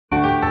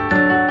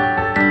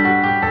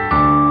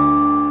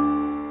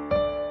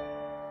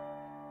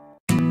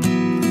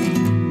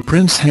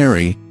Prince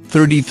Harry,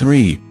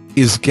 33,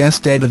 is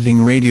guest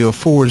editing Radio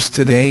 4's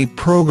Today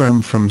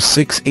programme from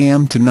 6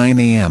 a.m. to 9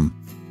 a.m.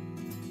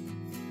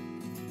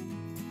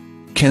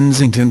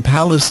 Kensington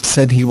Palace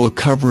said he will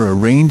cover a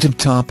range of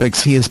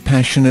topics he is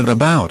passionate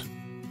about.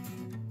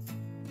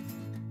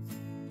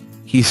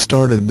 He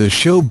started the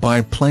show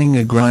by playing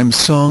a Grime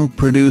song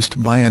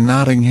produced by a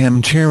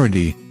Nottingham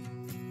charity.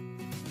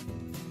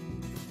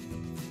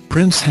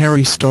 Prince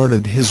Harry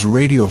started his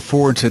Radio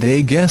 4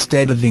 Today guest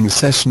editing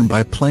session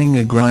by playing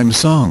a Grime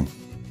song.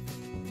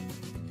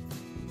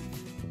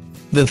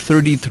 The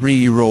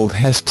 33-year-old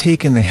has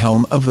taken the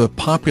helm of the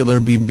popular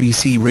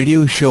BBC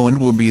radio show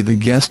and will be the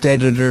guest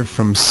editor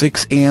from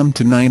 6 a.m.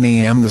 to 9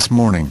 a.m. this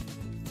morning.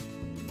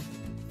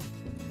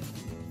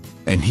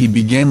 And he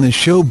began the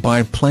show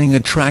by playing a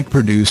track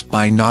produced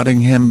by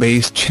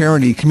Nottingham-based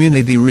charity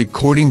Community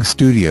Recording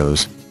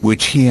Studios,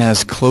 which he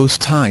has close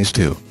ties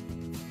to.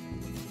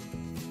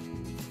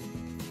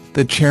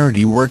 The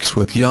charity works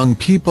with young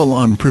people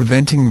on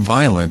preventing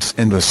violence,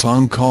 and a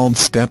song called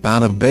Step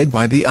Out of Bed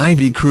by the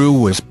Ivy Crew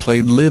was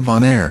played live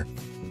on air.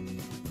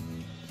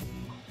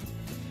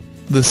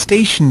 The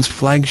station's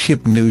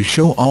flagship news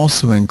show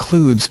also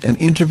includes an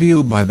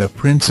interview by the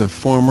Prince of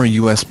former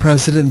U.S.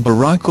 President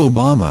Barack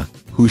Obama,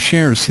 who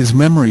shares his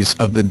memories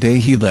of the day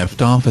he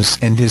left office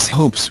and his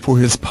hopes for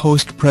his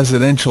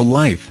post-presidential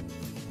life.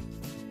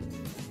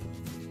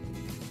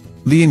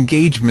 The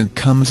engagement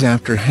comes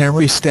after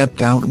Harry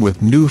stepped out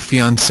with new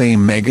fiancée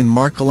Meghan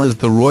Markle as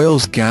the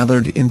royals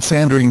gathered in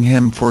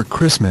Nottingham for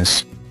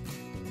Christmas.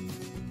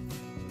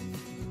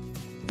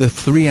 The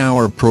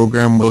 3-hour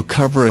programme will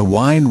cover a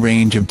wide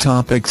range of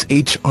topics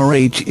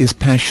HRH is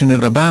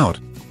passionate about.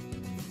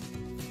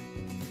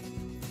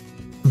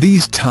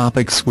 These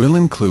topics will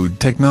include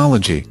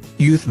technology,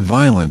 youth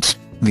violence,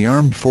 the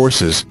armed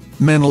forces,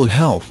 mental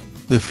health,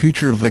 the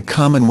future of the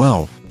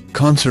Commonwealth,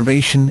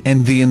 conservation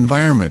and the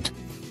environment.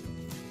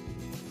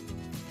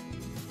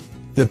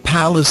 The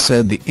palace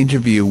said the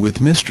interview with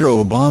Mr.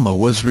 Obama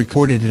was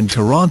recorded in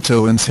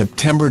Toronto in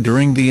September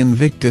during the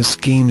Invictus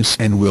Games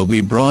and will be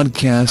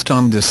broadcast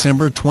on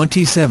December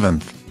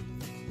 27.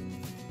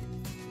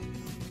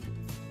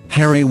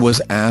 Harry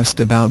was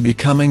asked about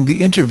becoming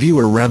the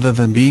interviewer rather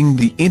than being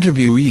the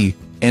interviewee,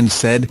 and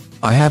said,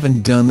 "I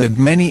haven't done that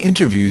many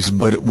interviews,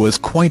 but it was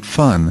quite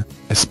fun,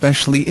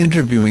 especially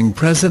interviewing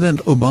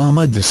President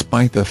Obama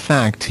despite the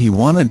fact he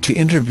wanted to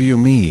interview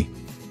me.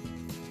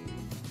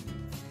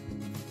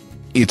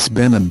 It's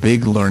been a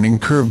big learning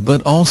curve,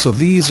 but also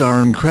these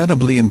are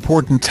incredibly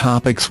important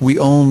topics we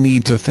all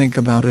need to think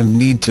about and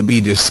need to be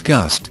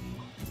discussed."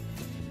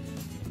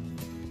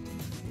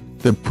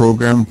 The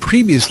programme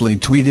previously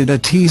tweeted a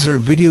teaser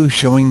video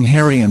showing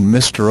Harry and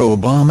Mr.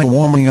 Obama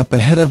warming up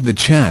ahead of the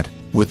chat,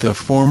 with the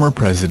former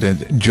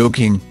president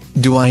joking,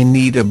 "Do I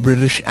need a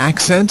British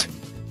accent?"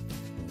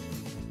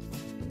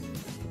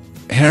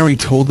 Harry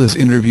told his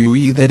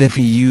interviewee that if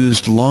he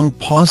used long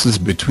pauses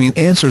between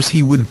answers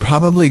he would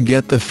probably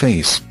get the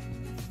face.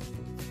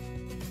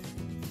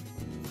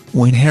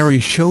 When Harry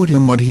showed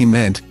him what he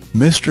meant,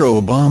 Mr.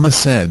 Obama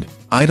said,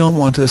 "I don't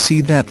want to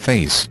see that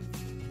face."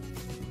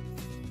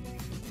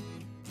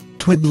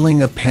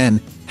 Twiddling a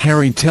pen,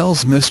 Harry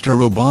tells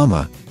Mr.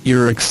 Obama,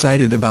 "You're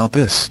excited about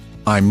this,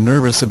 I'm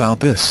nervous about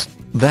this,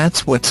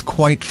 that's what's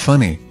quite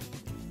funny."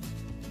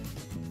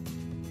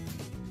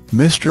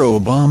 Mr.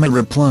 Obama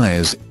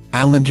replies,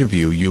 "I'll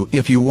interview you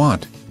if you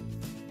want."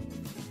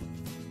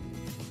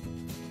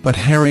 But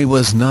Harry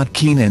was not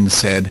keen and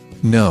said,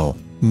 "No,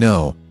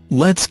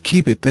 let's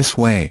keep it this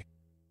way."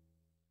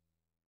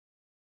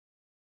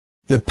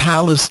 The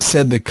palace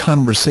said the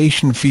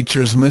conversation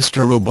features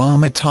Mr.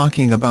 Obama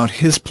talking about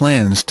his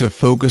plans to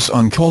focus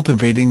on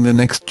cultivating the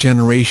next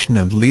generation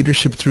of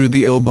leadership through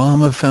the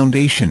Obama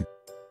Foundation.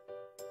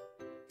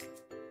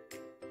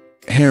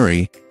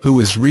 Harry, who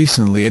was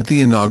recently at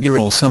the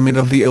inaugural summit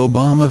of the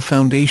Obama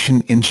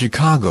Foundation in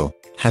Chicago,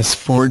 has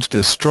forged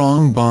a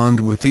strong bond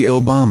with the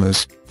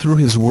Obamas, through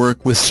his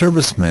work with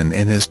servicemen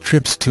and his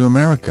trips to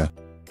America.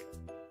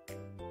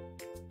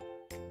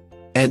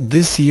 At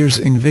this year's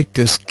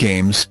Invictus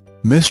Games,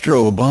 Mr.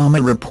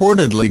 Obama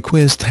reportedly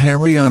quizzed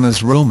Harry on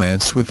his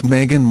romance with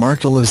Meghan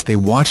Markle as they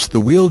watched the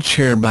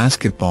wheelchair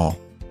basketball.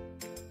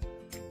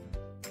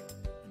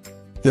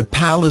 The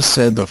palace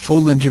said the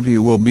full interview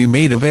will be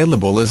made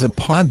available as a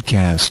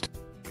podcast.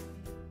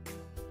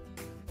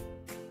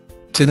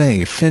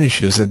 Today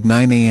finishes at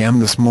 9 a.m.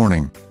 this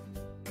morning.